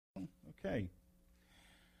Okay.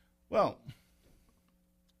 Well,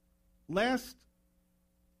 last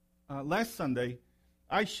Sunday,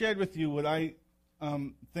 I shared with you what I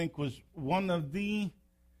think was one of the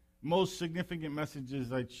most significant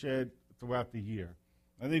messages I'd shared throughout the year.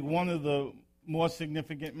 I think one of the more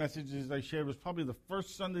significant messages I shared was probably the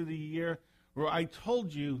first Sunday of the year, where I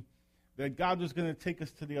told you that God was going to take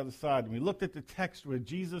us to the other side. And we looked at the text where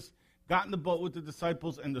Jesus got in the boat with the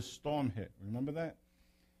disciples and the storm hit. Remember that?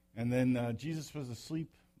 And then Jesus was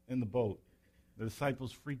asleep in the boat. The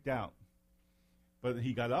disciples freaked out. But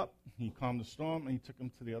he got up, he calmed the storm, and he took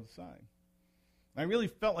them to the other side. I really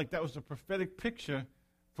felt like that was a prophetic picture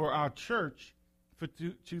for our church for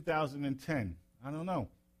 2010. I don't know.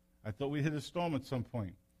 I thought we'd hit a storm at some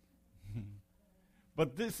point.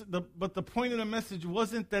 But the point of the message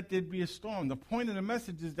wasn't that there'd be a storm. The point of the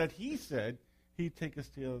message is that he said he'd take us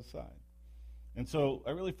to the other side. And so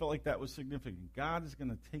I really felt like that was significant. God is going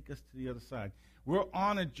to take us to the other side. We're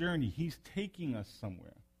on a journey. He's taking us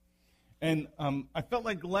somewhere. And I felt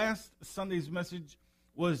like last Sunday's message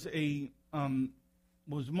was one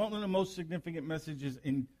of the most significant messages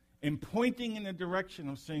in pointing in the direction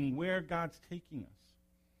of saying where God's taking us.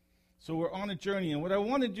 So we're on a journey. And what I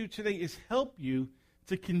want to do today is help you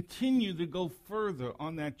to continue to go further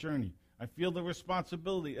on that journey. I feel the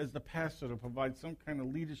responsibility as the pastor to provide some kind of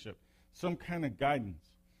leadership, some kind of guidance,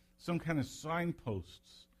 some kind of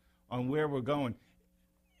signposts on where we're going.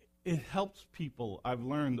 It helps people, I've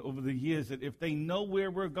learned over the years, that if they know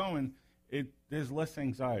where we're going, there's less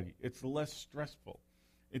anxiety. It's less stressful.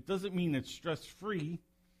 It doesn't mean it's stress-free.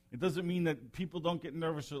 It doesn't mean that people don't get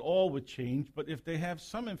nervous at all with change, but if they have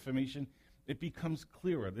some information, it becomes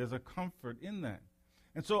clearer. There's a comfort in that.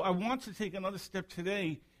 And so I want to take another step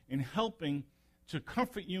today in helping to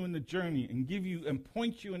comfort you in the journey and give you and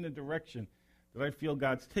point you in the direction that I feel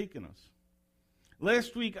God's taken us.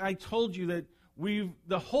 Last week I told you that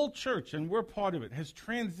the whole church, and we're part of it, has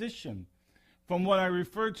transitioned from what I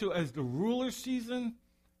referred to as the ruler season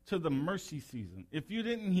to the mercy season. If you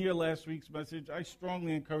didn't hear last week's message, I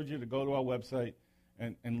strongly encourage you to go to our website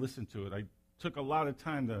and listen to it. I took a lot of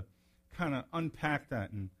time to kind of unpack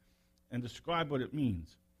that and describe what it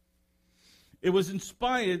means. It was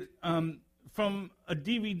inspired from a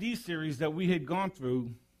DVD series that we had gone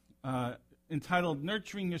through entitled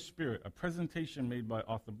Nurturing Your Spirit, a presentation made by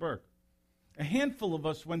Arthur Burk. A handful of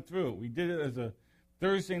us went through it. We did it as a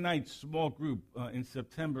Thursday night small group in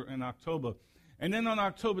September and October. And then on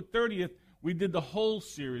October 30th, we did the whole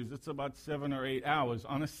series. It's about 7 or 8 hours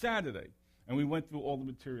on a Saturday. And we went through all the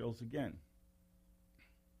materials again.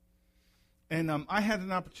 And I had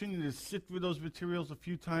an opportunity to sit through those materials a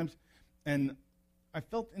few times, and I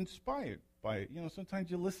felt inspired by it. You know,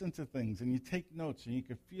 sometimes you listen to things and you take notes, and you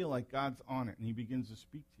can feel like God's on it, and he begins to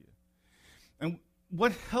speak to you. And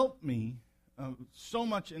what helped me so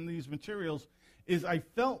much in these materials is I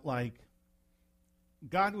felt like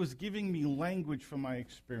God was giving me language from my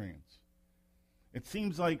experience. It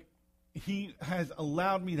seems like he has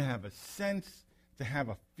allowed me to have a sense, to have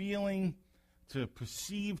a feeling, to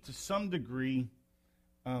perceive to some degree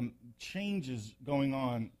changes going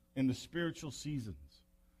on in the spiritual seasons.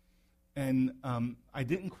 And I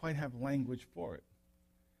didn't quite have language for it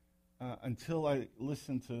until I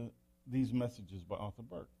listened to these messages by Arthur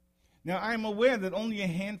Burk. Now, I'm aware that only a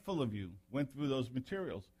handful of you went through those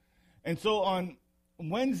materials. And so on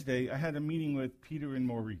Wednesday, I had a meeting with Peter and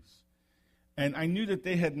Maurice. And I knew that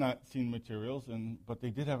they had not seen materials, but they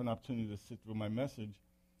did have an opportunity to sit through my message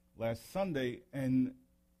last Sunday. And,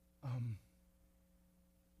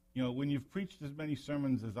 when you've preached as many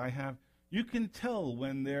sermons as I have, you can tell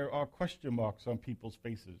when there are question marks on people's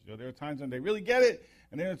faces. There are times when they really get it,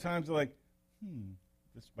 and there are times they're like,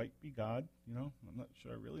 this might be God. I'm not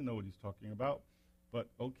sure I really know what he's talking about, but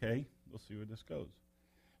okay, we'll see where this goes.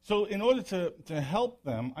 So in order to help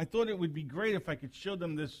them, I thought it would be great if I could show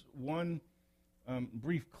them this one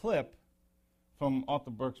brief clip from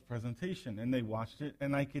Arthur Burk's presentation. And they watched it,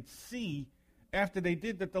 and I could see after they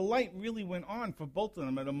did that the light really went on for both of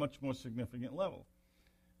them at a much more significant level.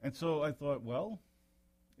 And so I thought, well,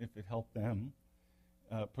 if it helped them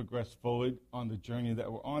progress forward on the journey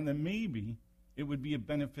that we're on, then maybe it would be a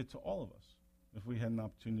benefit to all of us if we had an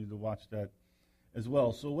opportunity to watch that as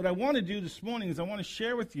well. So what I want to do this morning is I want to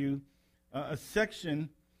share with you a section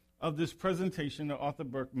of this presentation that Arthur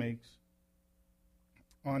Burk makes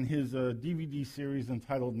on his DVD series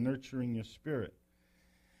entitled Nurturing Your Spirit.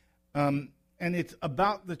 And it's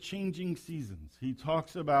about the changing seasons. He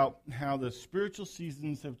talks about how the spiritual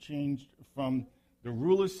seasons have changed from the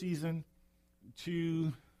ruler season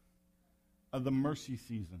to the mercy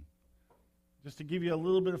season. Just to give you a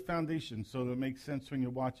little bit of foundation so that it makes sense when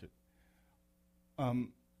you watch it.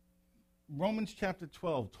 Romans chapter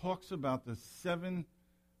 12 talks about the 7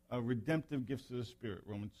 redemptive gifts of the Spirit.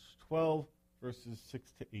 Romans 12, verses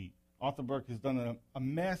 6 to 8. Arthur Burke has done a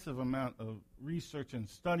massive amount of research and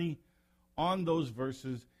study on those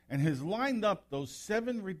verses and has lined up those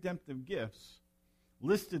 7 redemptive gifts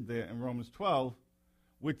listed there in Romans 12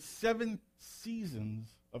 with 7 seasons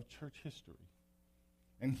of church history.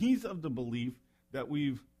 And he's of the belief that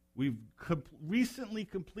we've recently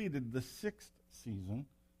completed the 6th season,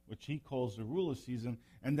 which he calls the ruler season,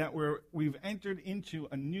 and that we've entered into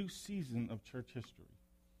a new season of church history,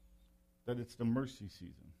 that it's the mercy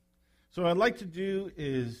season. So what I'd like to do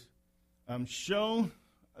is show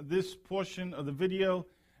this portion of the video,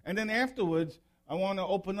 and then afterwards, I want to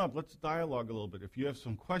open up. Let's dialogue a little bit. If you have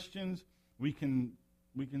some questions, we can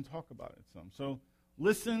talk about it some. So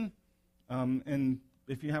listen, and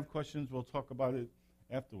if you have questions, we'll talk about it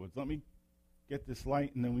afterwards. Let me get this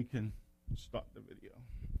light, and then we can start the video.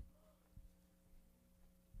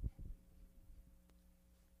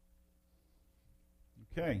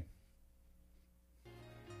 Okay.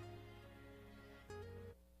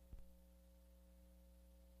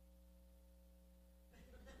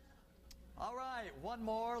 All right, one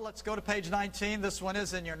more. Let's go to page 19. This one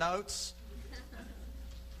is in your notes.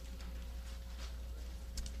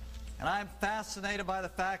 And I'm fascinated by the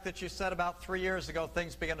fact that you said about 3 years ago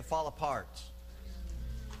things began to fall apart.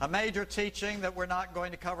 A major teaching that we're not going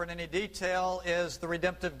to cover in any detail is the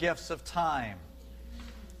redemptive gifts of time.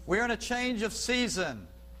 We're in a change of season,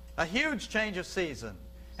 a huge change of season,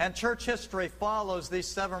 and church history follows these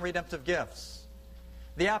 7 redemptive gifts.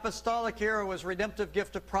 The apostolic era was redemptive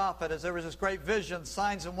gift of prophet, as there was this great vision,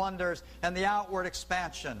 signs and wonders, and the outward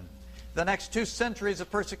expansion. The next 2 centuries of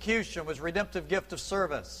persecution was redemptive gift of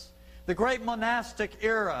service. The great monastic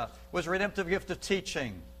era was redemptive gift of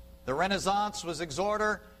teaching. The Renaissance was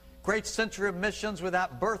exhorter. Great century of missions with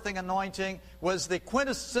that birthing anointing was the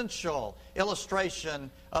quintessential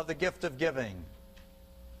illustration of the gift of giving.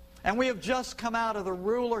 And we have just come out of the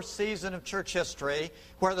ruler season of church history,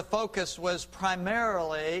 where the focus was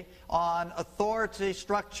primarily on authority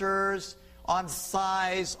structures, on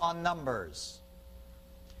size, on numbers.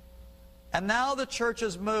 And now the church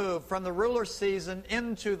has moved from the ruler season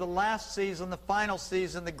into the last season, the final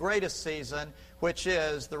season, the greatest season, which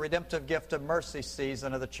is the redemptive gift of mercy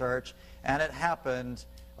season of the church. And it happened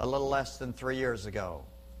a little less than 3 years ago.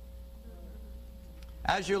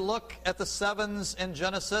 As you look at the 7s in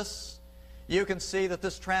Genesis, you can see that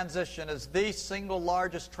this transition is the single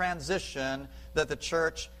largest transition that the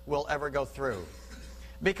church will ever go through.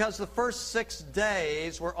 Because the first 6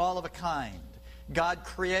 days were all of a kind. God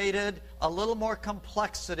created a little more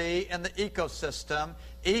complexity in the ecosystem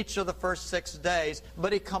each of the first 6 days,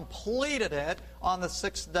 but He completed it on the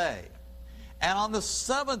 6th day. And on the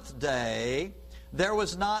 7th day, there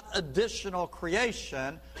was not additional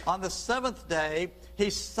creation. On the 7th day, He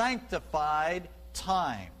sanctified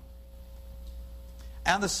time.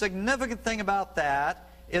 And the significant thing about that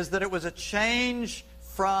is that it was a change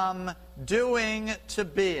from doing to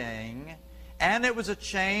being, and it was a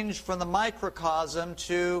change from the microcosm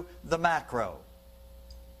to the macro.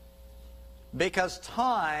 Because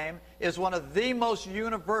time is one of the most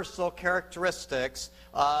universal characteristics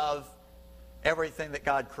of everything that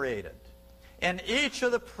God created. In each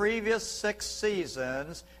of the previous 6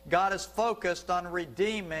 seasons, God has focused on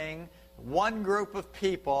redeeming one group of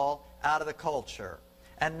people out of the culture.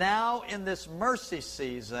 And now in this mercy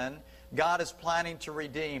season, God is planning to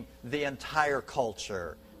redeem the entire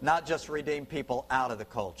culture, not just redeem people out of the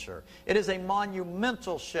culture. It is a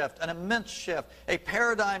monumental shift, an immense shift, a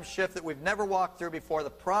paradigm shift that we've never walked through before.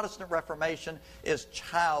 The Protestant Reformation is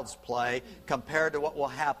child's play compared to what will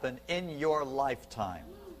happen in your lifetime.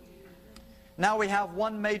 Now we have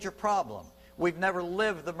one major problem. We've never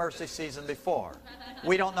lived the mercy season before.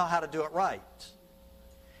 We don't know how to do it right.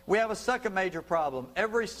 We have a second major problem.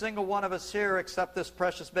 Every single one of us here, except this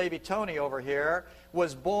precious baby Tony over here,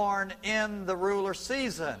 was born in the ruler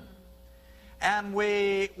season. And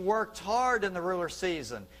we worked hard in the ruler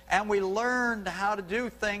season. And we learned how to do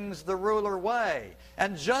things the ruler way.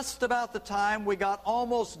 And just about the time we got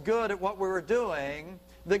almost good at what we were doing,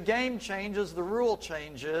 the game changes, the rule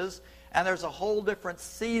changes, and there's a whole different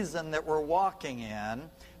season that we're walking in.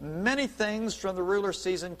 Many things from the ruler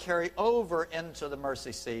season carry over into the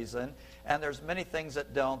mercy season, and there's many things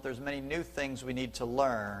that don't. There's many new things we need to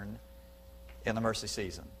learn in the mercy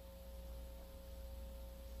season.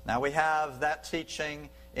 Now we have that teaching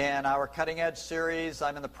in our Cutting Edge series.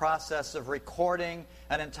 I'm in the process of recording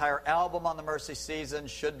an entire album on the mercy season.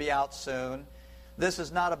 Should be out soon. This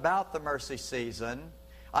is not about the mercy season.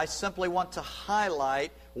 I simply want to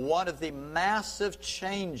highlight one of the massive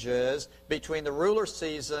changes between the ruler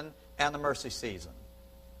season and the mercy season.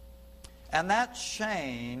 And that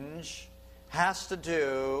change has to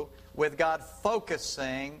do with God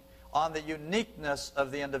focusing on the uniqueness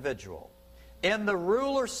of the individual. In the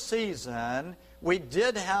ruler season, we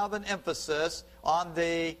did have an emphasis on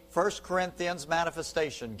the 1 Corinthians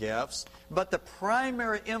manifestation gifts, but the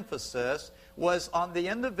primary emphasis was on the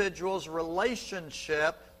individual's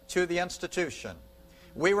relationship to the institution.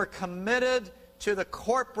 We were committed to the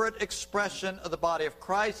corporate expression of the body of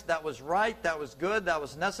Christ. That was right, that was good, that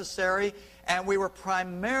was necessary, and we were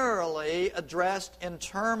primarily addressed in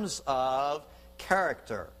terms of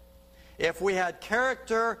character. If we had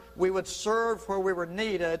character, we would serve where we were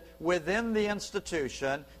needed within the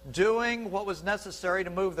institution, doing what was necessary to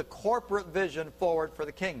move the corporate vision forward for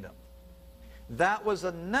the kingdom. That was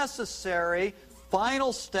a necessary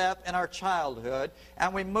final step in our childhood,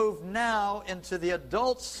 and we move now into the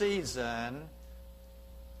adult season,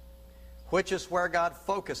 which is where God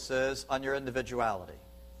focuses on your individuality.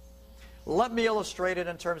 Let me illustrate it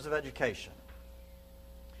in terms of education.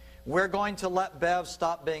 We're going to let Bev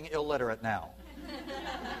stop being illiterate now.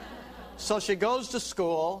 So she goes to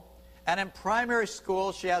school, and in primary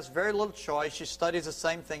school she has very little choice. She studies the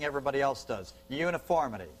same thing everybody else does,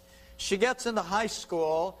 uniformity. She gets into high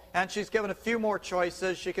school, and she's given a few more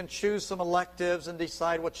choices. She can choose some electives and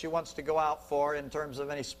decide what she wants to go out for in terms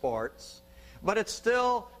of any sports. But it's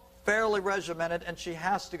still fairly regimented, and she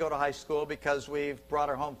has to go to high school because we've brought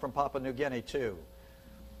her home from Papua New Guinea too.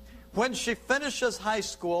 When she finishes high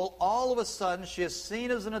school, all of a sudden she is seen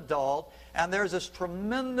as an adult, and there's this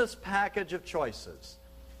tremendous package of choices.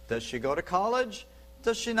 Does she go to college?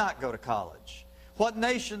 Does she not go to college? What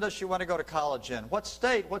nation does she want to go to college in? What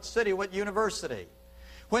state, what city, what university?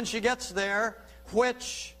 When she gets there,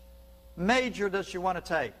 which major does she want to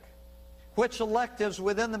take? Which electives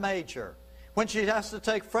within the major? When she has to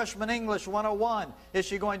take Freshman English 101, is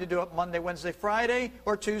she going to do it Monday, Wednesday, Friday,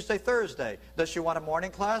 or Tuesday, Thursday? Does she want a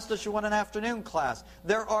morning class? Does she want an afternoon class?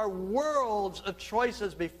 There are worlds of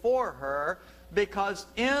choices before her, because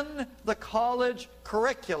in the college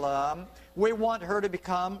curriculum, we want her to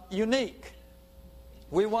become unique.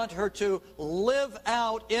 We want her to live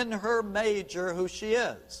out in her major who she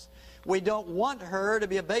is. We don't want her to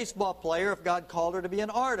be a baseball player if God called her to be an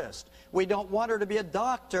artist. We don't want her to be a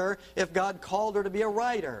doctor if God called her to be a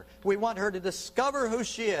writer. We want her to discover who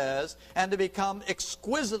she is and to become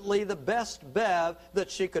exquisitely the best Bev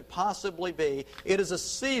that she could possibly be. It is a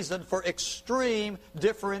season for extreme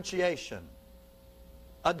differentiation.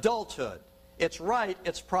 Adulthood. It's right,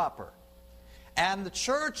 it's proper. And the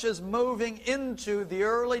church is moving into the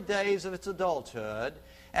early days of its adulthood,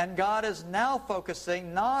 and God is now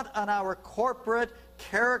focusing not on our corporate,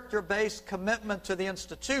 character-based commitment to the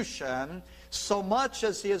institution so much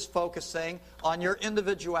as He is focusing on your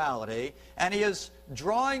individuality, and He is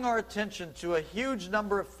drawing our attention to a huge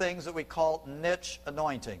number of things that we call niche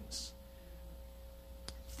anointings.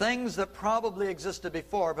 Things that probably existed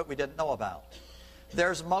before but we didn't know about.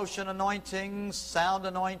 There's motion anointings, sound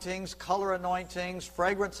anointings, color anointings,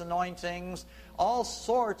 fragrance anointings, all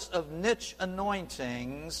sorts of niche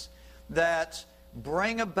anointings that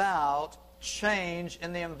bring about change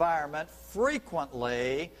in the environment,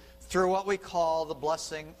 frequently through what we call the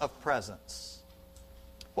blessing of presence.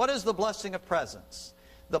 What is the blessing of presence?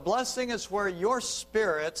 The blessing is where your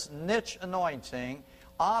spirit's niche anointing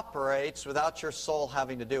operates without your soul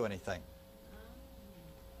having to do anything.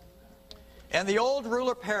 In the old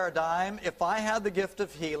ruler paradigm, if I had the gift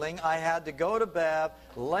of healing, I had to go to Bev,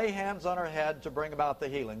 lay hands on her head to bring about the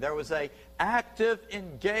healing. There was an active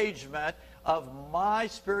engagement of my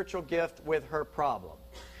spiritual gift with her problem.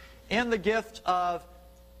 In the gift of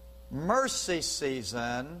mercy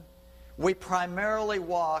season, we primarily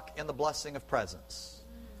walk in the blessing of presence.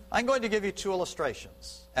 I'm going to give you two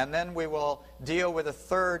illustrations, and then we will deal with a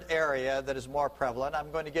third area that is more prevalent.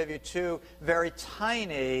 I'm going to give you two very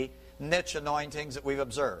tiny niche anointings that we've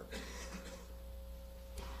observed.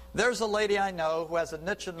 There's a lady I know who has a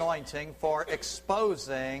niche anointing for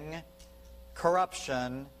exposing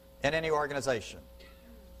corruption in any organization.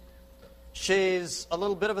 She's a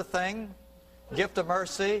little bit of a thing, gift of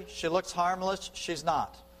mercy. She looks harmless. She's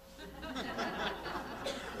not.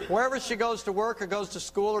 Wherever she goes to work or goes to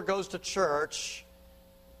school or goes to church,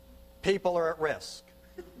 people are at risk.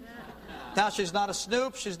 Now, she's not a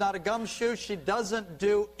snoop, she's not a gumshoe, she doesn't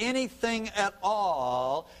do anything at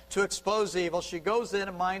all to expose evil. She goes in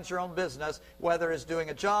and minds her own business, whether it's doing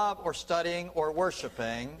a job or studying or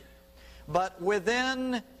worshiping. But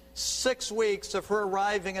within 6 weeks of her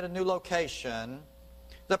arriving at a new location,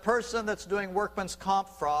 The person that's doing workman's comp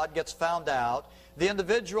fraud gets found out. The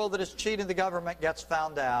individual that is cheating the government gets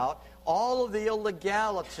found out. All of the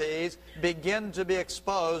illegalities begin to be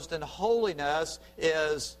exposed, and holiness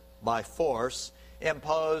is, by force,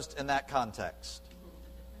 imposed in that context.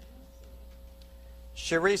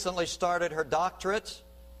 She recently started her doctorate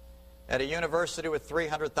at a university with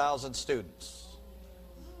 300,000 students.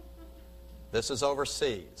 This is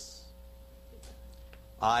overseas.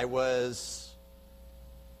 I was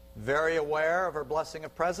very aware of her blessing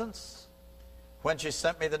of presence. When she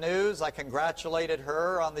sent me the news, I congratulated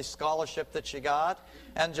her on the scholarship that she got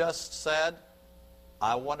and just said,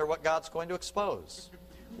 I wonder what God's going to expose.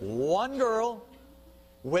 One girl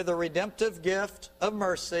with a redemptive gift of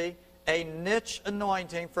mercy, a niche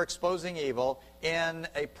anointing for exposing evil in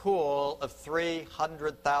a pool of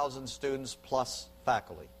 300,000 students plus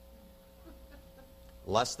faculty.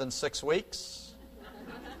 Less than 6 weeks,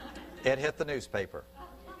 it hit the newspaper.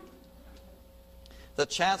 The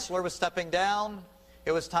chancellor was stepping down.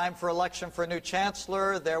 It was time for election for a new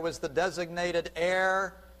chancellor. There was the designated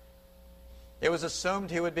heir. It was assumed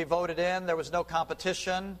he would be voted in. There was no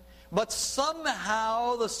competition. But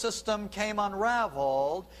somehow the system came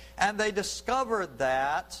unraveled, and they discovered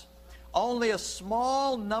that only a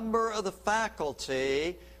small number of the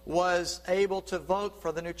faculty was able to vote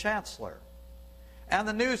for the new chancellor. And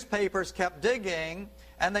the newspapers kept digging,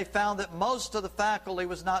 and they found that most of the faculty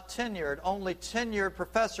was not tenured. Only tenured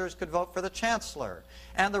professors could vote for the chancellor.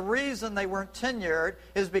 And the reason they weren't tenured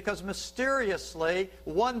is because mysteriously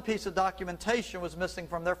one piece of documentation was missing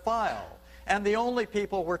from their file. And the only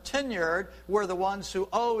people who were tenured were the ones who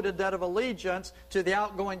owed a debt of allegiance to the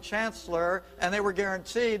outgoing chancellor, and they were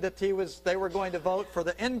guaranteed that they were going to vote for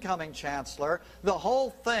the incoming chancellor. The whole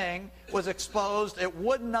thing was exposed. It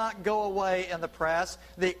would not go away in the press.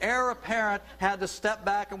 The heir apparent had to step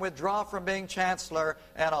back and withdraw from being chancellor,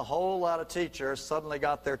 and a whole lot of teachers suddenly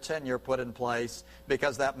got their tenure put in place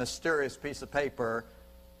because that mysterious piece of paper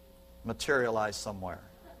materialized somewhere.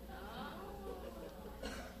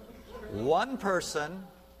 One person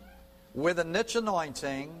with a niche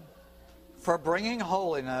anointing for bringing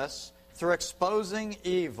holiness through exposing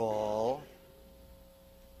evil,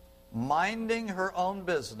 minding her own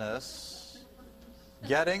business,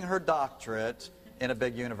 getting her doctorate in a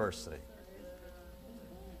big university.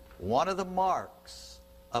 One of the marks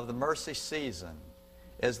of the mercy season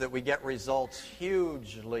is that we get results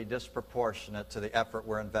hugely disproportionate to the effort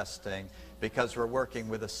we're investing because we're working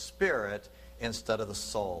with the Spirit instead of the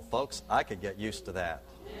soul. Folks, I could get used to that.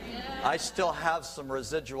 I still have some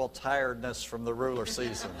residual tiredness from the ruler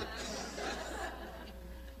season.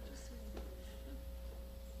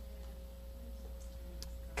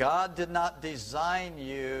 God did not design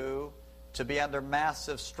you to be under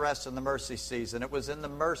massive stress in the mercy season. It was in the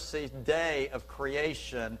mercy day of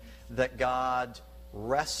creation that God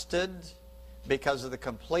rested because of the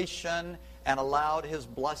completion and allowed His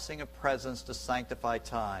blessing of presence to sanctify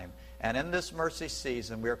time. And in this mercy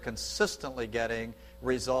season, we are consistently getting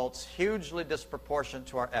results hugely disproportionate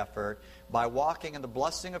to our effort by walking in the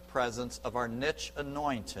blessing of presence of our niche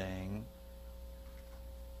anointing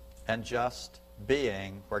and just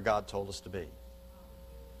being where God told us to be.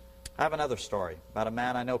 I have another story about a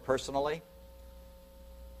man I know personally.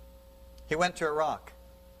 He went to Iraq.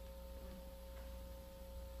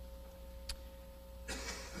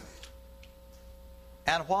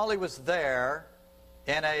 And while he was there,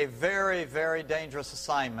 in a very, very dangerous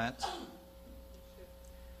assignment,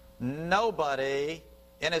 nobody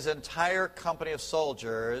in his entire company of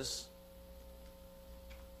soldiers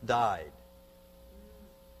died.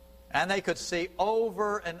 And they could see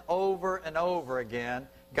over and over and over again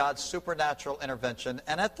God's supernatural intervention.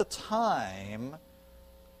 And at the time,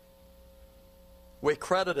 we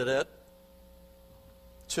credited it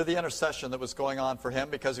to the intercession that was going on for him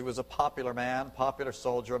because he was a popular man, popular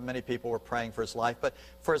soldier, and many people were praying for his life. But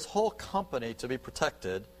for his whole company to be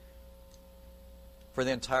protected for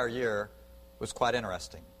the entire year was quite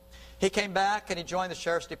interesting. He came back and he joined the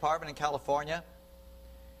Sheriff's Department in California.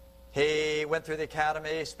 He went through the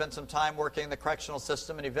academy, spent some time working in the correctional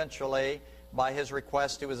system, and eventually, by his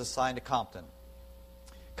request, he was assigned to Compton.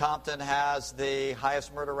 Compton has the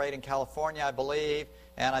highest murder rate in California, I believe,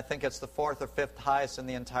 and I think it's the 4th or 5th highest in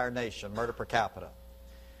the entire nation, murder per capita.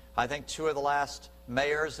 I think 2 of the last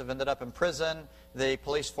mayors have ended up in prison. The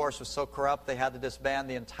police force was so corrupt they had to disband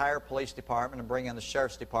the entire police department and bring in the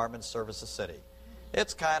sheriff's department to service the city.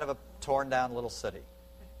 It's kind of a torn down little city.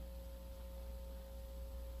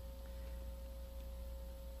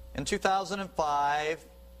 In 2005,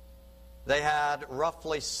 they had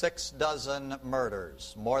roughly 6 dozen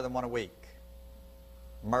murders, more than one a week.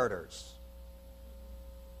 Murders.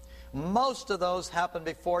 Most of those happened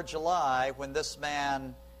before July when this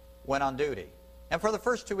man went on duty. And for the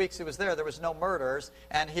first 2 weeks he was there was no murders,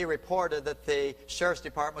 and he reported that the sheriff's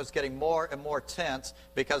department was getting more and more tense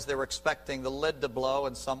because they were expecting the lid to blow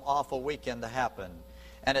and some awful weekend to happen.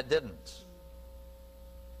 And it didn't.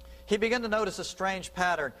 He began to notice a strange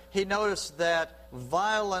pattern. He noticed that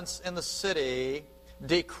violence in the city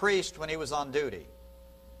decreased when he was on duty.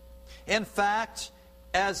 In fact,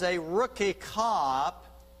 as a rookie cop,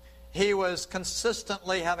 he was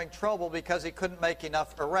consistently having trouble because he couldn't make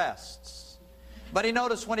enough arrests. But he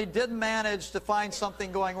noticed when he did manage to find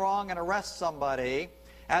something going wrong and arrest somebody,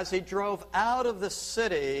 as he drove out of the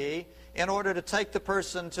city in order to take the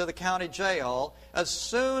person to the county jail, as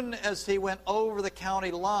soon as he went over the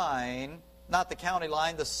county line, not the county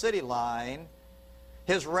line, the city line,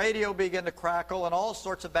 his radio began to crackle and all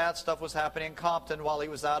sorts of bad stuff was happening in Compton while he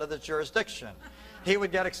was out of the jurisdiction. He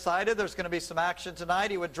would get excited, there's going to be some action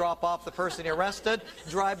tonight, he would drop off the person he arrested,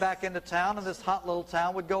 drive back into town, and this hot little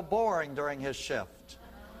town would go boring during his shift.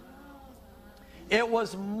 It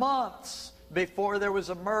was months before there was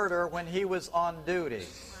a murder when he was on duty.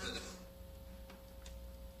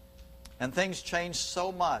 And things changed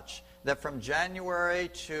so much that from January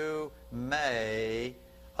to May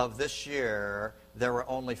of this year, there were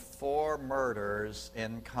only 4 murders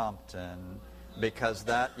in Compton because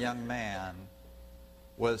that young man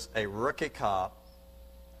was a rookie cop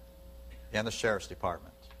in the sheriff's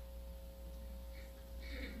department.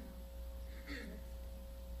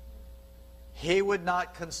 He would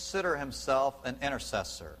not consider himself an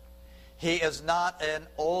intercessor. He is not an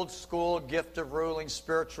old school gift of ruling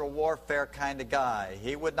spiritual warfare kind of guy.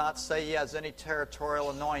 He would not say he has any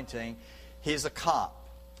territorial anointing. He's a cop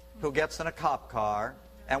who gets in a cop car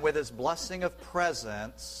and with his blessing of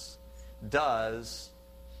presence does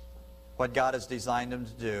what God has designed him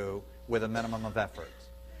to do with a minimum of effort.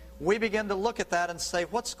 We begin to look at that and say,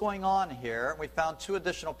 what's going on here? And we found 2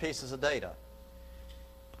 additional pieces of data.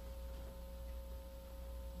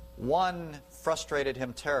 One frustrated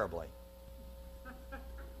him terribly.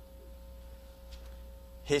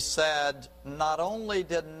 He said, not only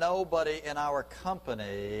did nobody in our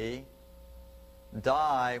company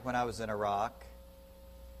die when I was in Iraq,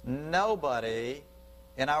 nobody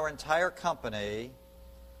in our entire company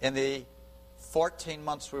in the 14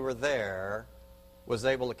 months we were there was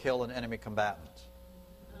able to kill an enemy combatant.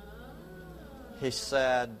 He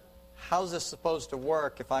said, how's this supposed to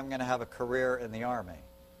work if I'm going to have a career in the Army?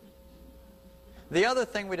 The other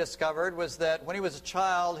thing we discovered was that when he was a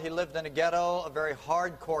child, he lived in a ghetto, a very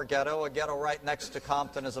hardcore ghetto, a ghetto right next to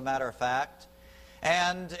Compton, as a matter of fact.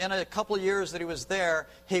 And in a couple of years that he was there,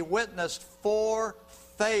 he witnessed 4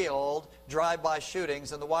 failed drive-by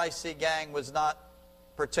shootings, and the YC gang was not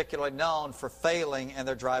particularly known for failing in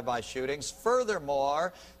their drive-by shootings.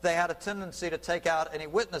 Furthermore, they had a tendency to take out any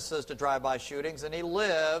witnesses to drive-by shootings, and he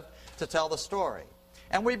lived to tell the story.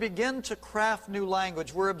 And we begin to craft new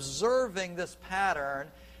language. We're observing this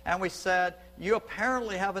pattern, and we said, you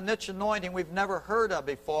apparently have a niche anointing we've never heard of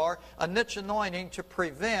before, a niche anointing to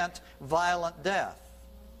prevent violent death.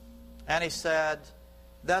 And he said,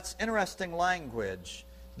 that's interesting language,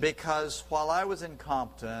 because while I was in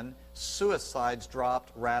Compton, suicides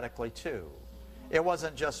dropped radically too. It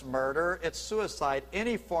wasn't just murder, it's suicide.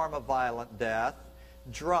 Any form of violent death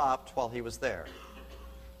dropped while he was there.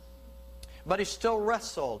 But he still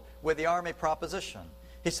wrestled with the Army proposition.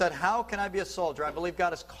 He said, how can I be a soldier? I believe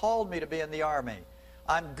God has called me to be in the Army.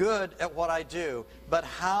 I'm good at what I do. But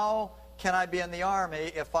how can I be in the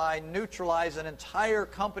Army if I neutralize an entire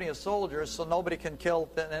company of soldiers so nobody can kill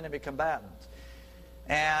an enemy combatant?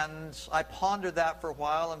 And I pondered that for a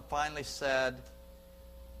while and finally said,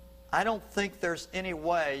 I don't think there's any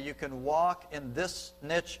way you can walk in this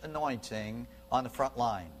niche anointing on the front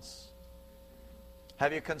lines.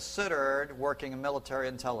 Have you considered working in military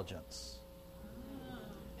intelligence?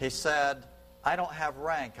 He said, I don't have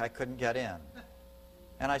rank, I couldn't get in.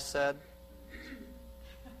 And I said,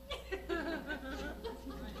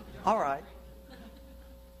 all right.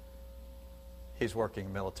 He's working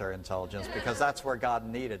in military intelligence because that's where God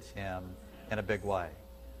needed him in a big way.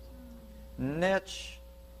 Niche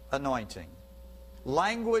anointing.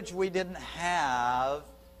 Language we didn't have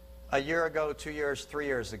a year ago, 2 years, 3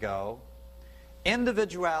 years ago.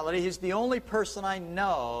 Individuality. He's the only person I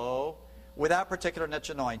know without particular niche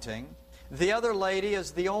anointing. The other lady is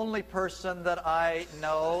the only person that I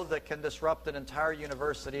know that can disrupt an entire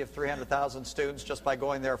university of 300,000 students just by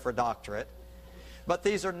going there for a doctorate. But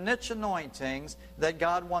these are niche anointings that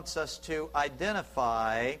God wants us to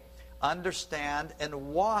identify, understand,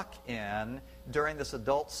 and walk in during this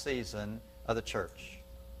adult season of the church.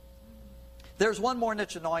 There's one more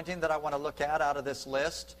niche anointing that I want to look at out of this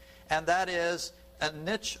list, and that is a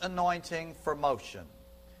niche anointing for motion.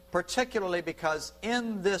 Particularly because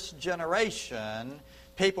in this generation,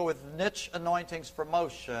 people with niche anointings for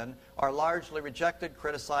motion are largely rejected,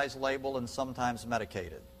 criticized, labeled, and sometimes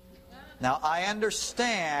medicated. Now, I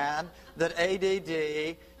understand that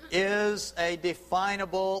ADD is a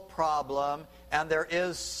definable problem, and there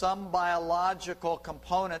is some biological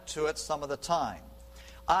component to it some of the time.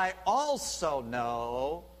 I also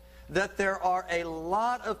know that there are a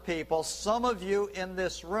lot of people, some of you in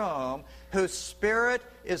this room, whose spirit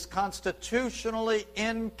is constitutionally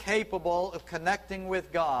incapable of connecting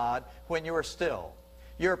with God when you are still.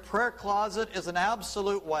 Your prayer closet is an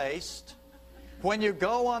absolute waste. When you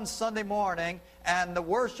go on Sunday morning and the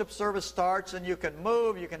worship service starts and you can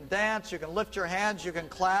move, you can dance, you can lift your hands, you can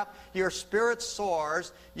clap, your spirit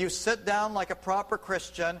soars, you sit down like a proper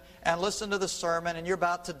Christian and listen to the sermon, and you're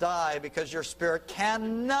about to die because your spirit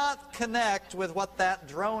cannot connect with what that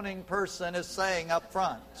droning person is saying up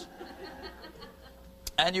front.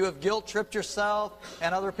 And you have guilt-tripped yourself,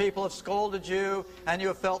 and other people have scolded you, and you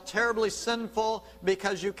have felt terribly sinful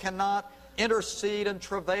because you cannot intercede and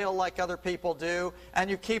travail like other people do, and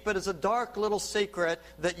you keep it as a dark little secret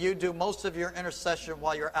that you do most of your intercession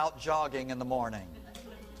while you're out jogging in the morning.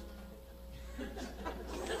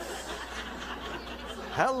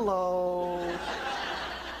 Hello.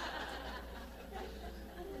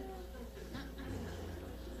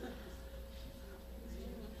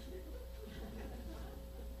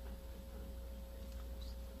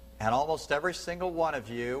 And almost every single one of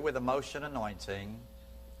you with a motion anointing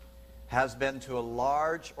has been to a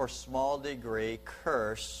large or small degree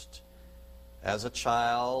cursed as a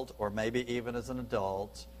child or maybe even as an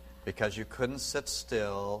adult because you couldn't sit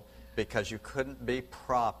still, because you couldn't be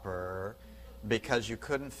proper, because you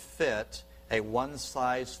couldn't fit a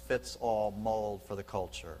one-size-fits-all mold for the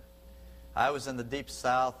culture. I was in the Deep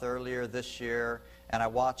South earlier this year, and I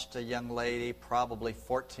watched a young lady, probably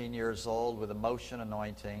 14 years old, with a motion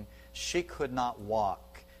anointing. She could not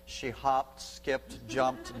walk. She hopped, skipped,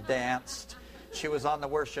 jumped, danced. She was on the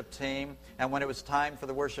worship team, and when it was time for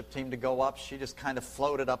the worship team to go up, she just kind of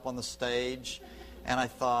floated up on the stage. And I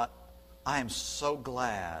thought, I am so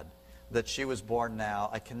glad that she was born now.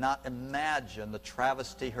 I cannot imagine the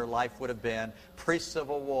travesty her life would have been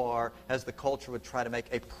pre-Civil War as the culture would try to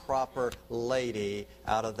make a proper lady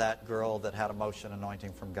out of that girl that had a motion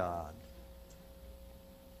anointing from God.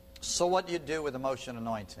 So what do you do with a motion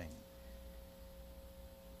anointing?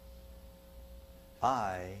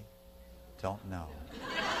 I don't know.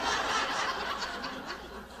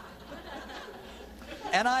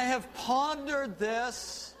 And I have pondered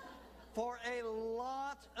this for a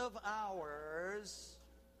lot of hours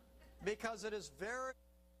because it is very...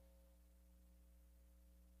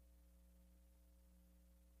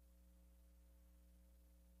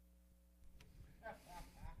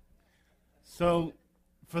 So,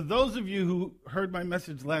 for those of you who heard my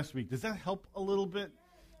message last week, does that help a little bit?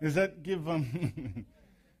 Does that give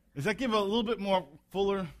does that give a little bit more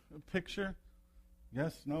fuller picture?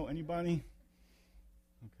 Yes? No? Anybody?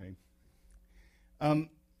 Okay.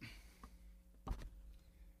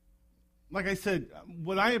 Like I said,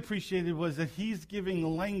 what I appreciated was that he's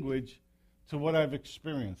giving language to what I've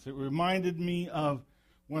experienced. It reminded me of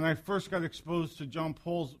when I first got exposed to John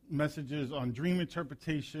Paul's messages on dream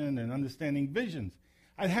interpretation and understanding visions.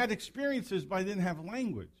 I'd had experiences, but I didn't have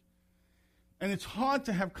language. And it's hard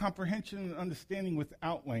to have comprehension and understanding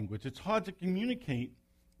without language. It's hard to communicate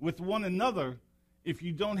with one another if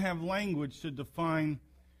you don't have language to define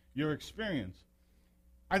your experience.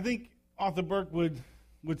 I think Arthur Burke would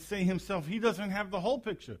say himself, he doesn't have the whole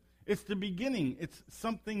picture. It's the beginning. It's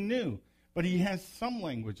something new. But he has some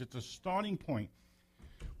language. It's a starting point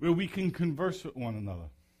where we can converse with one another.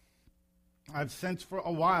 I've sensed for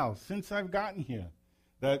a while, since I've gotten here,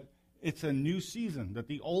 that it's a new season, that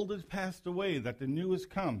the old has passed away, that the new has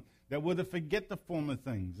come, that we're to forget the former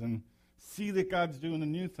things and see that God's doing a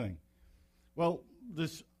new thing. Well,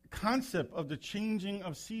 this concept of the changing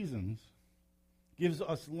of seasons gives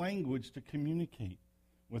us language to communicate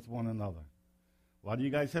with one another. A lot of you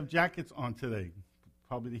guys have jackets on today.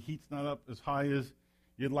 Probably the heat's not up as high as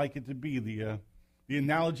you'd like it to be. The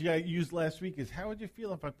analogy I used last week is, how would you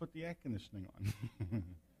feel if I put the air conditioning on?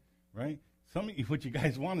 Right? What you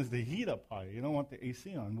guys want is the heat up high. You don't want the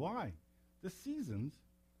AC on. Why? The seasons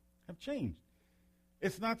have changed.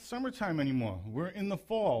 It's not summertime anymore. We're in the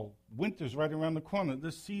fall. Winter's right around the corner.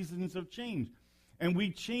 The seasons have changed. And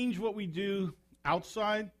we change what we do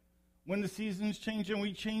outside when the seasons change, and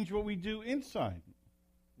we change what we do inside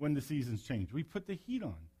when the seasons change. We put the heat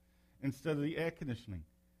on instead of the air conditioning.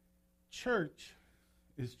 church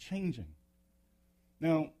is changing.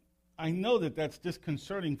 Now, I know that that's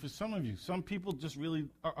disconcerting for some of you. Some people just really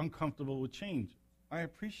are uncomfortable with change. I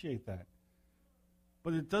appreciate that.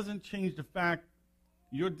 But it doesn't change the fact,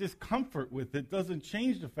 your discomfort with it doesn't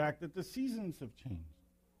change the fact that the seasons have changed.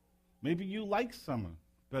 Maybe you like summer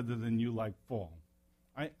better than you like fall.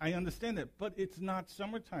 I understand that, but it's not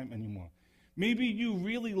summertime anymore. Maybe you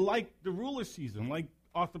really like the ruler season. Like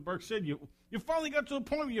Arthur Burke said, you finally got to a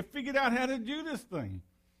point where you figured out how to do this thing.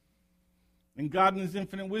 And God in his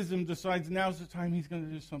infinite wisdom decides now's the time he's going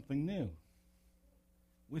to do something new.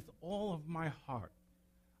 With all of my heart,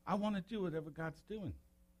 I want to do whatever God's doing.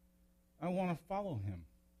 I want to follow him.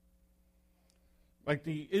 Like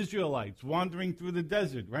the Israelites wandering through the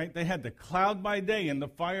desert, right? They had the cloud by day and the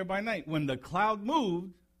fire by night. When the cloud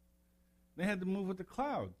moved, they had to move with the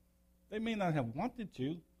cloud. They may not have wanted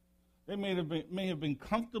to. They may have been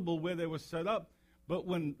comfortable where they were set up. But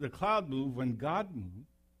when the cloud moved, when God moved,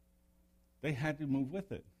 they had to move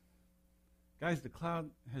with it. Guys, the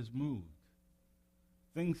cloud has moved.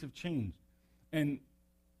 Things have changed. And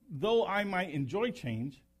though I might enjoy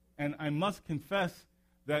change, and I must confess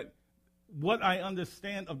that what I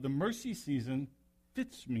understand of the mercy season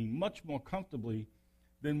fits me much more comfortably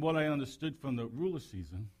than what I understood from the ruler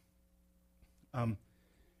season,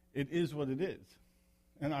 it is what it is.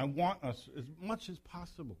 And I want us, as much as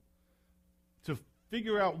possible, to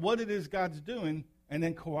figure out what it is God's doing and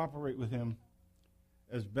then cooperate with him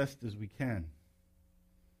as best as we can.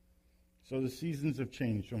 So the seasons have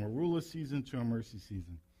changed from a ruler season to a mercy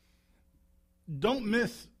season. Don't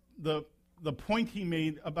miss the point he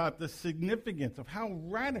made about the significance of how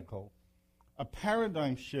radical a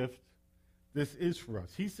paradigm shift this is for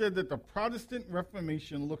us. He said that the Protestant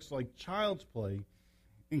Reformation looks like child's play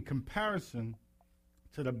in comparison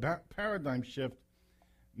to the paradigm shift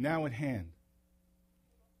now at hand.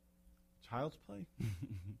 Child's play?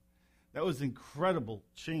 That was incredible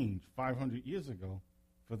change 500 years ago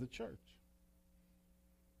for the church.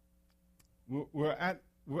 We're at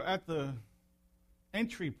the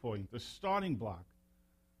entry point, the starting block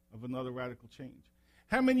of another radical change.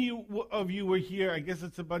 How many of you were here, I guess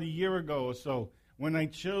it's about a year ago or so, when I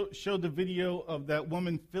showed the video of that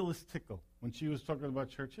woman, Phyllis Tickle, when she was talking about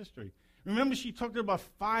church history? Remember, she talked about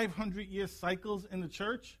 500-year cycles in the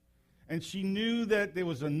church, and she knew that there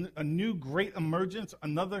was a new great emergence,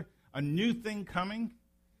 a new thing coming.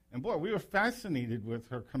 And boy, we were fascinated with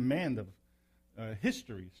her command of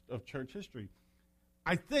history, of church history.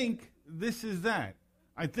 I think this is that.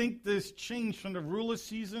 I think this change from the ruler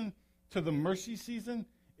season to the mercy season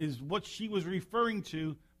is what she was referring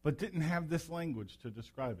to, but didn't have this language to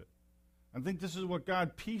describe it. I think this is what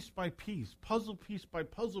God, piece by piece, puzzle piece by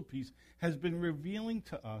puzzle piece, has been revealing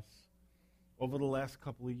to us over the last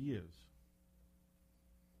couple of years.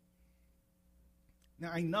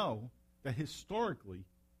 Now, I know that historically,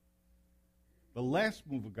 the last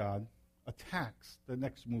move of God attacks the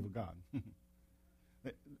next move of God.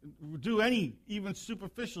 Do any even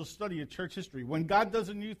superficial study of church history. When God does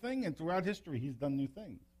a new thing, and throughout history he's done new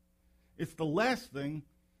things, it's the last thing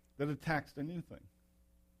that attacks the new thing.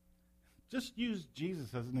 Just use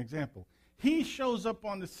Jesus as an example. He shows up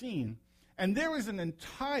on the scene, and there is an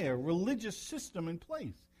entire religious system in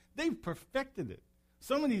place. They've perfected it.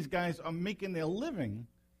 Some of these guys are making their living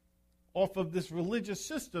off of this religious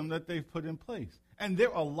system that they've put in place. And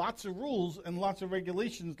there are lots of rules and lots of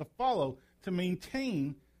regulations to follow to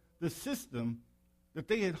maintain the system that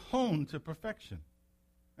they had honed to perfection.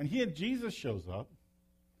 And here Jesus shows up,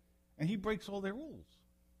 and he breaks all their rules.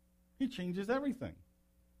 He changes everything.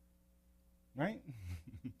 Right?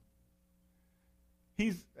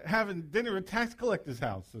 He's having dinner at tax collector's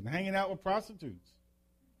house and hanging out with prostitutes.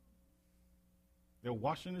 They're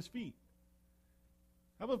washing his feet.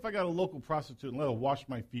 How about if I got a local prostitute and let her wash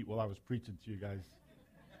my feet while I was preaching to you guys?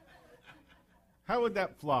 How would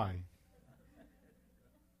that fly?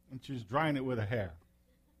 And she was drying it with her hair.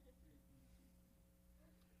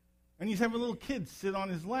 And he's having little kids sit on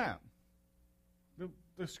his lap.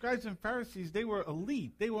 The scribes and Pharisees, they were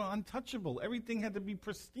elite. They were untouchable. Everything had to be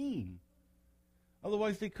pristine.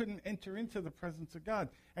 Otherwise, they couldn't enter into the presence of God.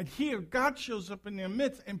 And here, God shows up in their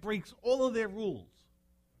midst and breaks all of their rules.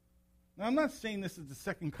 Now, I'm not saying this is the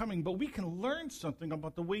second coming, but we can learn something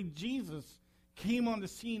about the way Jesus came on the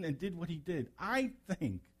scene and did what he did. I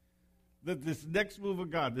think that this next move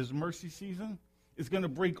of God, this mercy season, is going to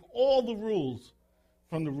break all the rules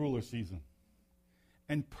from the ruler season.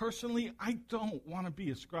 And personally, I don't want to be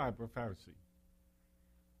a scribe or Pharisee.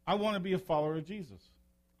 I want to be a follower of Jesus.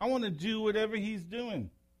 I want to do whatever he's doing.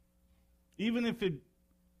 Even if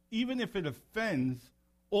it offends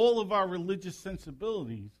all of our religious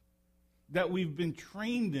sensibilities, that we've been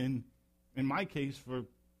trained in my case, for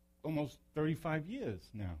almost 35 years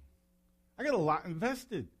now. I got a lot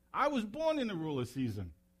invested. I was born in the ruler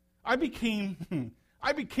season. I became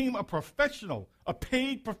a professional, a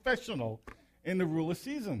paid professional in the ruler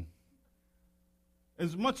season.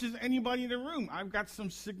 As much as anybody in the room, I've got some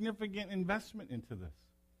significant investment into this.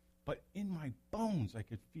 But in my bones, I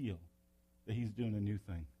could feel that he's doing a new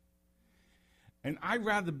thing. And I'd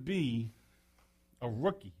rather be a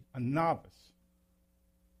rookie, a novice,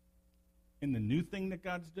 in the new thing that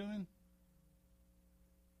God's doing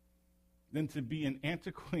than to be an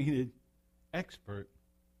antiquated expert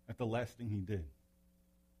at the last thing he did.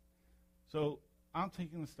 So I'm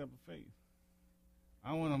taking a step of faith.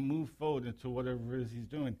 I want to move forward into whatever it is he's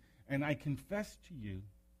doing. And I confess to you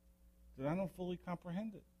that I don't fully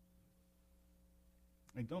comprehend it.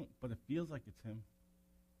 I don't, but it feels like it's him.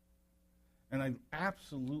 And I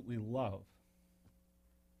absolutely love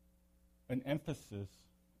an emphasis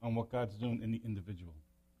on what God's doing in the individual,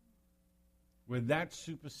 where that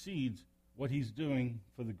supersedes what he's doing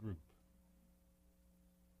for the group.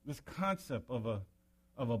 This concept of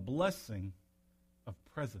a blessing of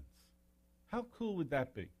presence. How cool would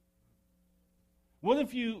that be? What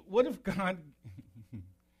if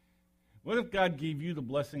God gave you the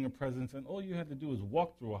blessing of presence and all you had to do was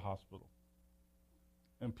walk through a hospital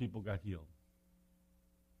and people got healed?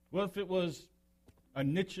 What if it was a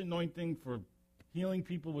niche anointing for healing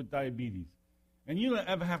people with diabetes and you don't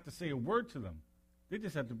ever have to say a word to them? They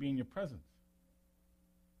just have to be in your presence.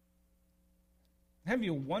 Have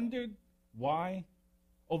you wondered why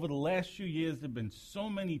over the last few years there have been so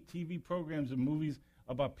many TV programs and movies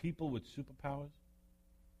about people with superpowers?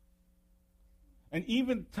 And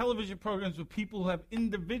even television programs with people who have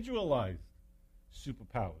individualized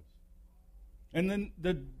superpowers. And then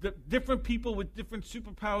the different people with different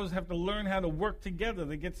superpowers have to learn how to work together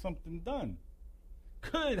to get something done.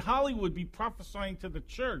 Could Hollywood be prophesying to the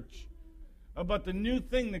church about the new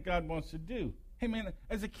thing that God wants to do? Hey man,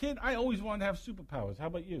 as a kid, I always wanted to have superpowers. How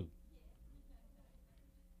about you?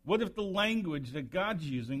 What if the language that God's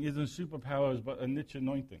using isn't superpowers but a niche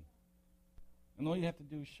anointing? And all you have to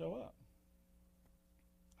do is show up.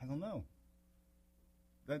 I don't know.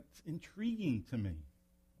 That's intriguing to me.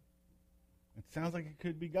 It sounds like it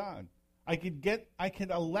could be God. I could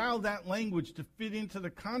allow that language to fit into the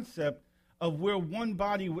concept of we're one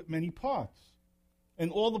body with many parts.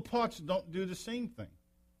 And all the parts don't do the same thing.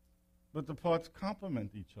 But the parts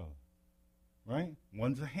complement each other. Right?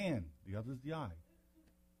 One's a hand, the other's the eye.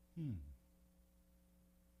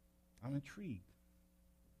 I'm intrigued.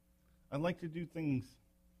 I'd like to do things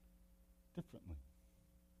differently.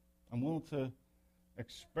 I'm willing to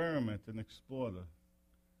experiment and explore to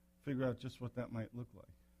figure out just what that might look like.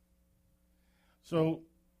 So,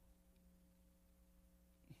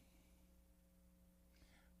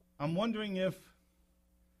 I'm wondering if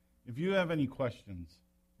you have any questions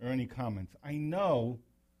or any comments. I know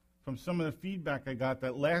from some of the feedback I got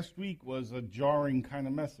that last week was a jarring kind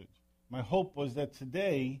of message. My hope was that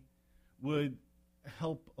today would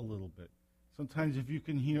help a little bit. Sometimes if you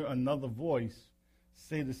can hear another voice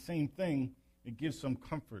say the same thing, it gives some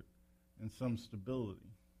comfort and some stability.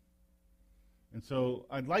 And so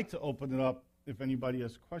I'd like to open it up if anybody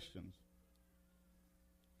has questions.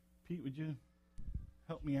 Pete, would you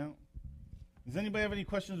help me out? Does anybody have any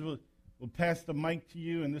questions? We'll pass the mic to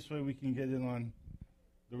you, and this way we can get it on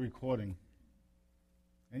the recording.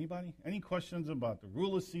 Anybody? Any questions about the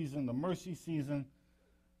ruler season, the mercy season,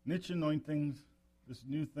 niche anointings, this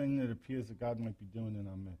new thing that appears that God might be doing in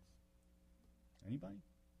our midst? Anybody?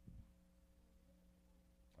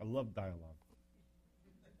 I love dialogue.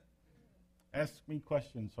 Ask me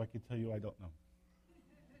questions so I can tell you I don't know.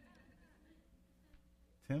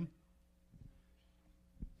 Tim?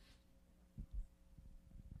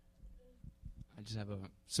 I just have a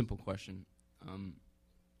simple question. A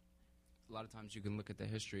lot of times you can look at the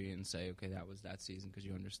history and say, okay, that was that season because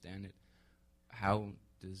you understand it. How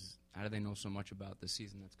do they know so much about the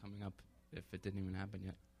season that's coming up if it didn't even happen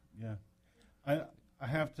yet? Yeah. I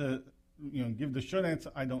have to give the short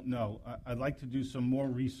answer, I don't know. I'd like to do some more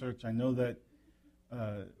research. I know that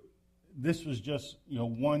this was just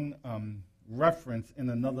one reference in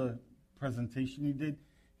another presentation he did.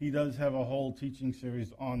 He does have a whole teaching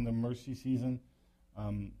series on the mercy season,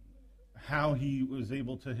 how he was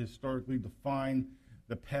able to historically define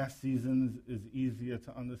the past seasons is easier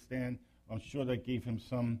to understand. I'm sure that gave him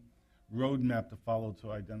some roadmap to follow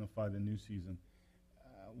to identify the new season.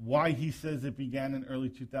 Why he says it began in early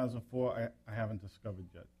 2004, I haven't discovered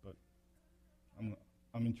yet, but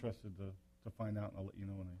I'm interested to find out, and I'll let you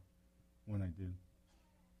know when I do.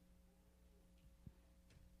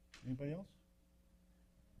 Anybody else?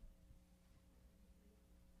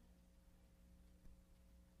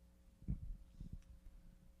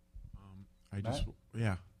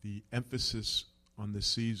 The emphasis on this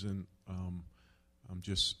season, I'm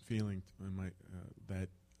just feeling in my that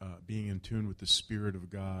being in tune with the Spirit of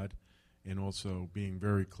God and also being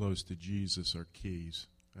very close to Jesus are keys.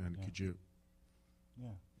 And Yeah. could you?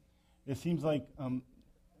 Yeah. It seems like,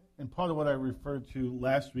 and part of what I referred to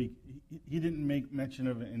last week, he didn't make mention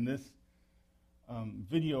of it in this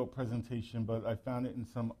video presentation, but I found it in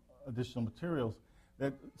some additional materials,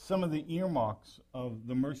 that some of the earmarks of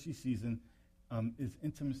the mercy season is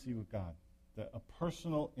intimacy with God, that a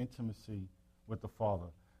personal intimacy with the Father,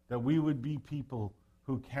 that we would be people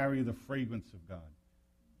who carry the fragrance of God.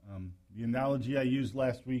 The analogy I used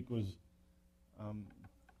last week was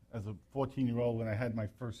as a 14-year-old when I had my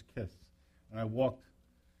first kiss. And I walked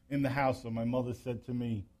in the house and my mother said to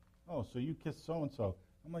me, "Oh, so you kissed so-and-so."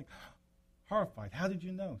 I'm like, horrified. "How did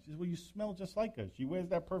you know?" She says, "Well, you smell just like her. She wears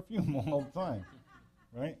that perfume all the time."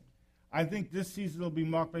 Right? I think this season will be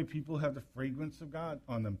marked by people who have the fragrance of God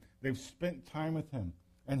on them. They've spent time with him,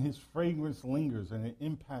 and his fragrance lingers, and it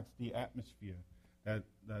impacts the atmosphere, that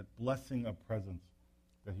blessing of presence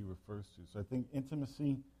that he refers to. So I think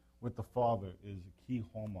intimacy with the Father is a key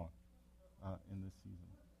hallmark in this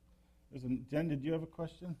season. Jen, did you have a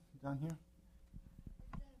question down here?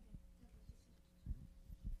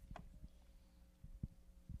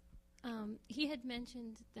 He had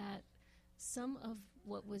mentioned that some of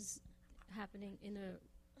what was happening in a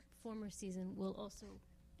former season will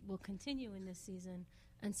continue in this season,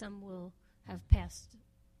 and some will have passed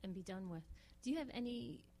and be done with. Do you have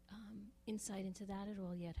any insight into that at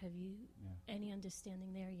all yet? Have you any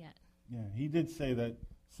understanding there yet? Yeah, he did say that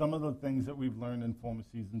some of the things that we've learned in former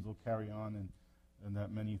seasons will carry on, and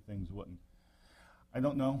that many things wouldn't. I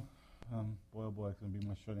don't know. Boy, it's going to be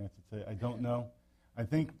my short answer today. I don't know. I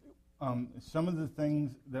think some of the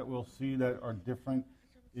things that we'll see that are different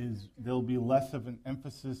is there'll be less of an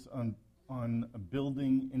emphasis on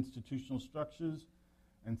building institutional structures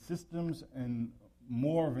and systems, and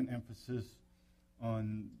more of an emphasis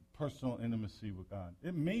on personal intimacy with God.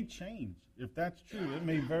 It may change. If that's true, it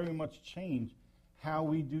may very much change how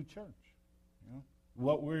we do church. You know?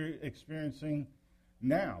 What we're experiencing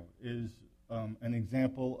now is an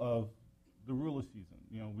example of the ruler season.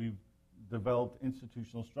 You know, we've developed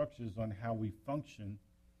institutional structures on how we function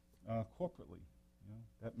corporately. You know,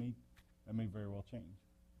 that may very well change.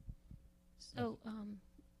 So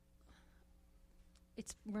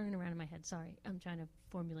it's running around in my head. Sorry, I'm trying to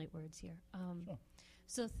formulate words here. Sure.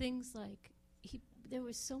 So things like there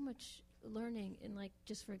was so much learning in, like,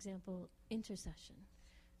 just for example, intercession.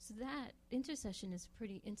 So that intercession is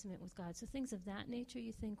pretty intimate with God. So things of that nature,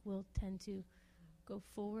 you think, will tend to go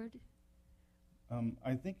forward?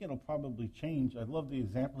 I think it'll probably change. I love the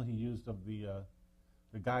example he used of the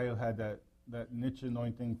guy who had that niche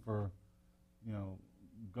anointing for, you know,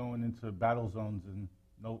 going into battle zones and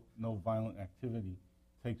no violent activity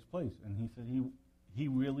takes place. And he said he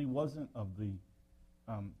really wasn't of the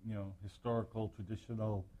historical,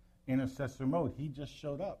 traditional intercessor mode. He just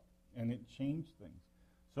showed up, and it changed things.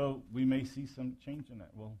 So we may see some change in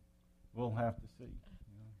that. We'll have to see. You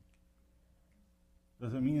know.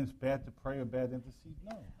 Does it mean it's bad to pray or bad to intercede?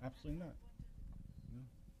 No, absolutely not. You know.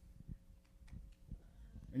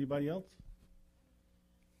 Anybody else?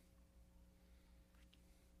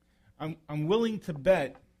 I'm willing to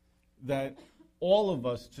bet that all of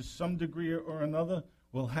us, to some degree or another,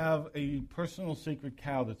 will have a personal sacred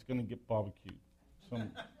cow that's going to get barbecued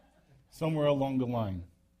somewhere along the line.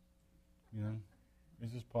 You know,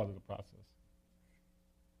 it's just part of the process.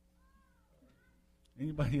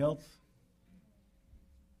 Anybody else?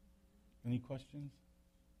 Any questions?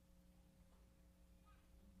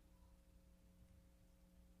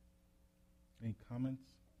 Any comments?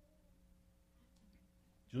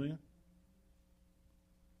 Julia?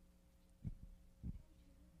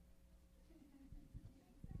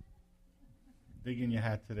 Dig in your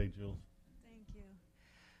hat today, Jules. Thank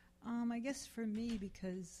you. I guess for me,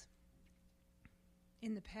 because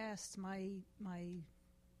in the past, my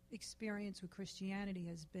experience with Christianity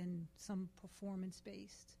has been some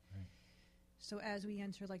performance-based. Right. So as we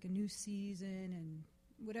enter like a new season and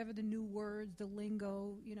whatever the new words, the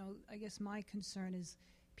lingo, you know, I guess my concern is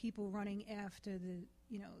people running after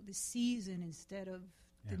the season instead of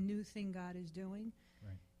the new thing God is doing.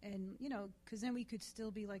 Right. And, you know, because then we could still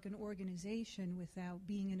be like an organization without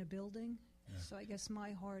being in a building. Yeah. So I guess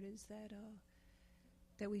my heart is that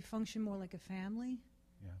we function more like a family.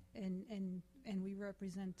 Yeah. And we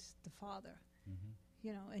represent the Father. Mm-hmm.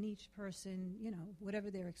 You know, and each person, you know, whatever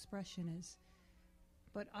their expression is.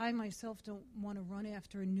 But I myself don't want to run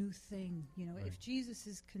after a new thing. Right. If Jesus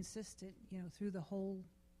is consistent, through the whole,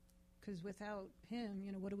 because without him,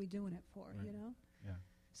 what are we doing it for, Right. Yeah.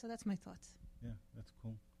 So that's my thoughts. Yeah, that's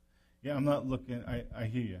cool. Yeah, I'm not looking, I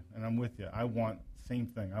hear you, and I'm with you. I want, same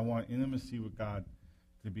thing, I want intimacy with God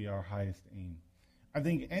to be our highest aim. I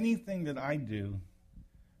think anything that I do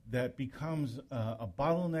that becomes a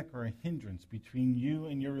bottleneck or a hindrance between you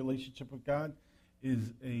and your relationship with God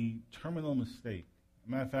is a terminal mistake.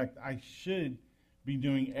 Matter of fact, I should be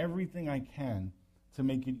doing everything I can to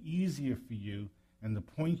make it easier for you and to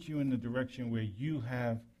point you in the direction where you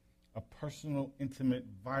have a personal, intimate,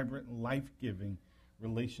 vibrant, life-giving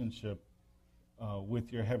relationship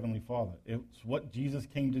with your Heavenly Father. It's what Jesus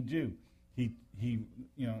came to do.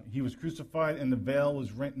 He was crucified and the veil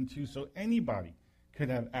was rent in two so anybody could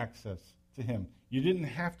have access to him. You didn't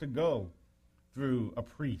have to go through a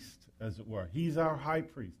priest, as it were. He's our high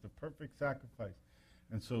priest, the perfect sacrifice.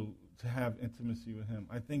 And so to have intimacy with him,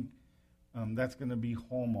 I think that's going to be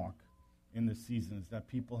hallmark in the seasons, that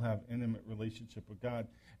people have intimate relationship with God,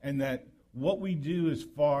 and that what we do as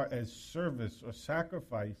far as service or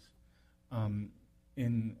sacrifice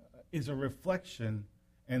is a reflection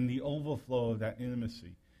and the overflow of that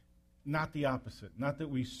intimacy, not the opposite. Not that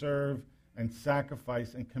we serve and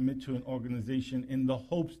sacrifice and commit to an organization in the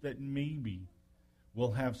hopes that maybe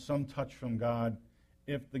we'll have some touch from God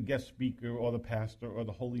if the guest speaker or the pastor or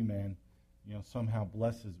the holy man, somehow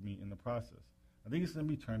blesses me in the process. I think it's going to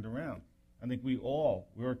be turned around. I think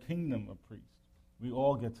we're a kingdom of priests. We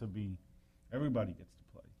all get to be, everybody gets to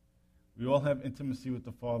play. We all have intimacy with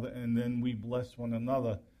the Father, and then we bless one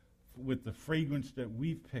another with the fragrance that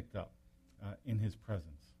we've picked up in his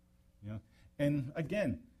presence. And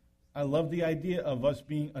again, I love the idea of us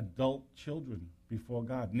being adult children before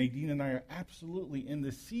God. Nadine and I are absolutely in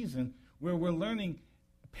this season where we're learning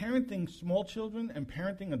parenting small children and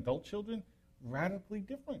parenting adult children radically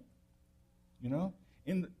different.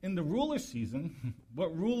 In the ruler season,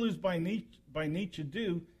 what rulers by nature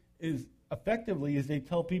do is they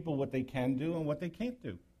tell people what they can do and what they can't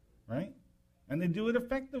do, right? And they do it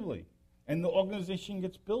effectively. And the organization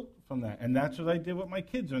gets built from that. And that's what I did with my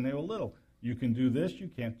kids when they were little. You can do this, you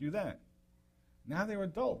can't do that. Now they're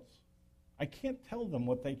adults. I can't tell them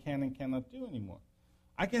what they can and cannot do anymore.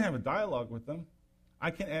 I can have a dialogue with them. I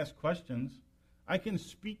can ask questions. I can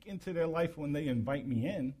speak into their life when they invite me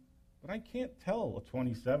in. But I can't tell a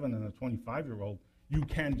 27 and a 25-year-old, you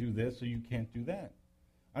can do this or you can't do that.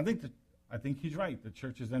 I think he's right. The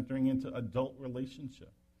church is entering into adult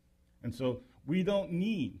relationship. And so we don't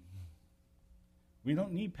need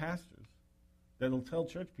pastors that'll tell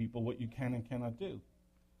church people what you can and cannot do.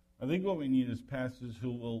 I think what we need is pastors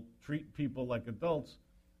who will treat people like adults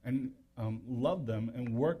and love them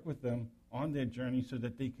and work with them on their journey so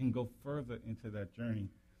that they can go further into that journey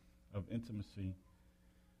of intimacy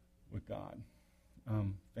with God.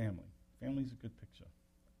 Family. Family's a good picture.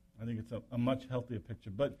 I think it's a much healthier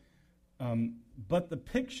picture. But the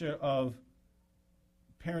picture of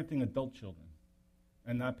parenting adult children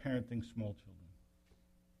and not parenting small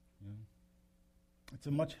children. It's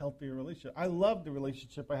a much healthier relationship. I love the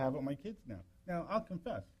relationship I have with my kids now. Now, I'll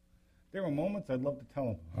confess, there were moments I'd love to tell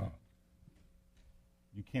them,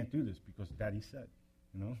 you can't do this because Daddy said,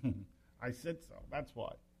 I said so, that's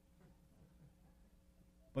why.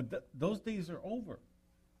 But those days are over.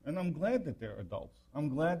 And I'm glad that they're adults. I'm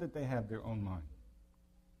glad that they have their own mind.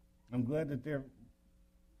 I'm glad that they're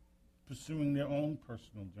pursuing their own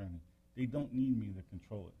personal journey. They don't need me to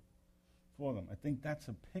control it for them. I think that's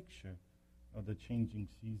a picture of the changing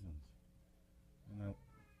seasons. And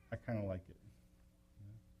I kind of like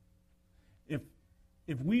it.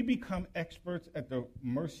 If we become experts at the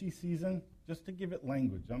mercy season, just to give it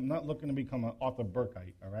language, I'm not looking to become an Arthur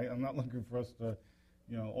Burkeite, all right? I'm not looking for us to,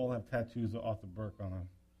 all have tattoos of Arthur Burke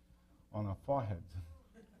on our foreheads.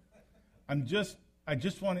 I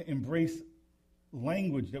just want to embrace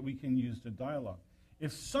language that we can use to dialogue.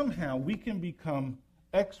 If somehow we can become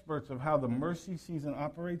experts of how the mercy season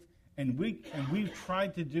operates, and we've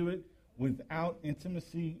tried to do it without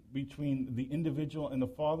intimacy between the individual and the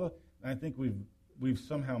Father, I think we've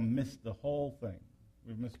somehow missed the whole thing.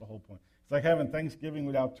 We've missed the whole point. It's like having Thanksgiving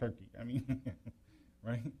without turkey. I mean,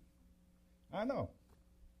 right? I know.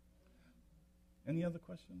 Any other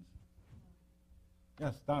questions?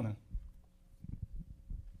 Yes, Donna.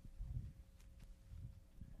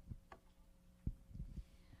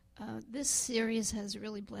 This series has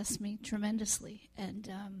really blessed me tremendously,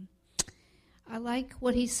 and I like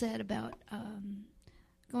what he said about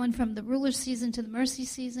going from the ruler season to the mercy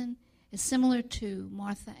season is similar to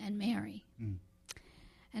Martha and Mary.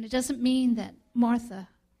 And it doesn't mean that Martha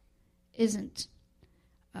isn't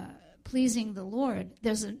pleasing the Lord,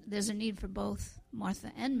 there's a need for both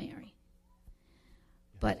Martha and Mary.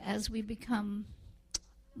 But as we become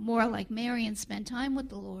more like Mary and spend time with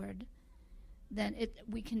the Lord, then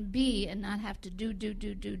we can be and not have to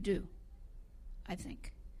do, I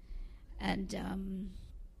think. And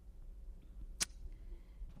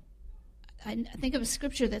I think of a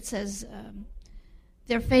scripture that says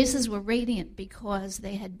their faces were radiant because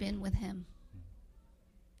they had been with him.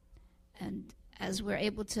 And as we're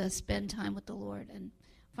able to spend time with the Lord and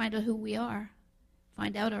find out who we are,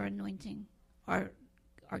 find out our anointing, our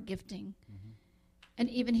gifting. And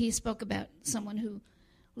even he spoke about someone who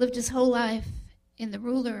lived his whole life in the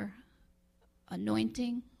ruler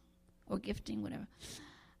anointing or gifting, whatever.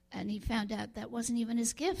 And he found out that wasn't even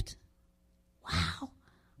his gift. Wow,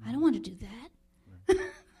 I don't want to do that.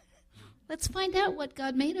 Let's find out what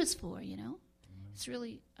God made us for, you know. It's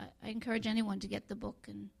really, I encourage anyone to get the book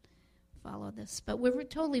and follow this. But we're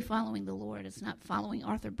totally following the Lord. It's not following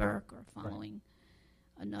Arthur Burke or following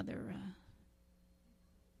another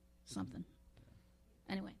something.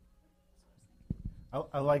 Anyway.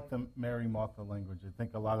 I like the Mary Martha language. I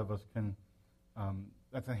think a lot of us can,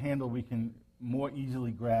 that's a handle we can more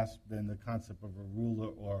easily grasp than the concept of a ruler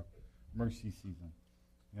or mercy season.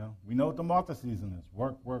 You know, we know what the Martha season is.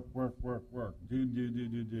 Work, work, work, work, work. Do.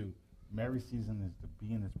 Mary season is to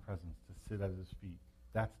be in his presence, to sit at his feet.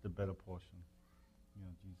 That's the better portion. You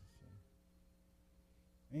know, Jesus said.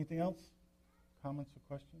 Anything else? Comments or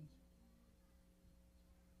questions?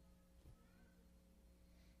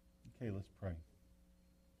 Okay, let's pray.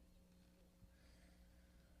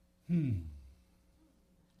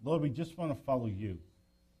 Lord, we just want to follow you.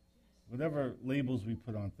 Whatever labels we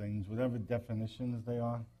put on things, whatever definitions they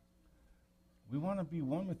are, we want to be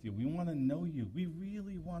one with you. We want to know you. We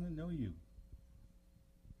really want to know you.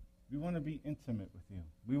 We want to be intimate with you.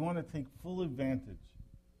 We want to take full advantage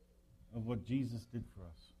of what Jesus did for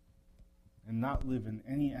us and not live in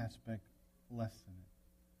any aspect less than it.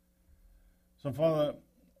 So, Father,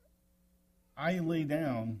 I lay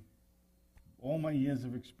down all my years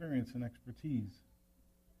of experience and expertise,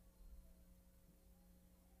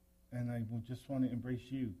 and I will just want to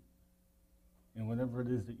embrace you in whatever it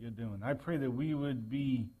is that you're doing. I pray that we would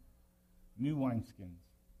be new wineskins,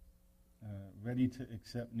 ready to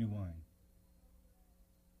accept new wine.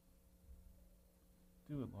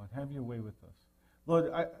 Do it, Lord. Have your way with us.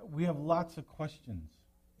 Lord, we have lots of questions.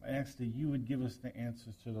 I ask that you would give us the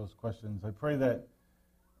answers to those questions. I pray that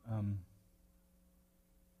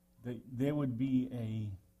that there would be a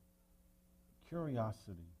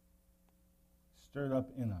curiosity stirred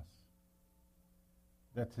up in us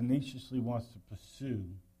that tenaciously wants to pursue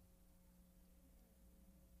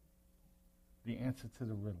the answer to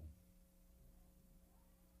the riddle.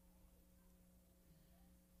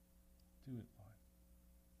 Do it, Lord.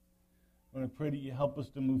 Lord, I pray that you help us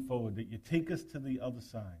to move forward, that you take us to the other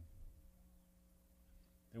side,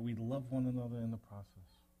 that we love one another in the process.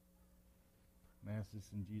 And I ask this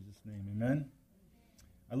in Jesus' name. Amen.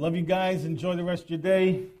 I love you guys. Enjoy the rest of your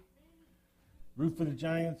day. Root for the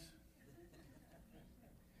Giants.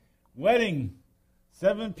 Wedding,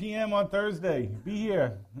 7 p.m. on Thursday. Be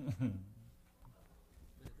here.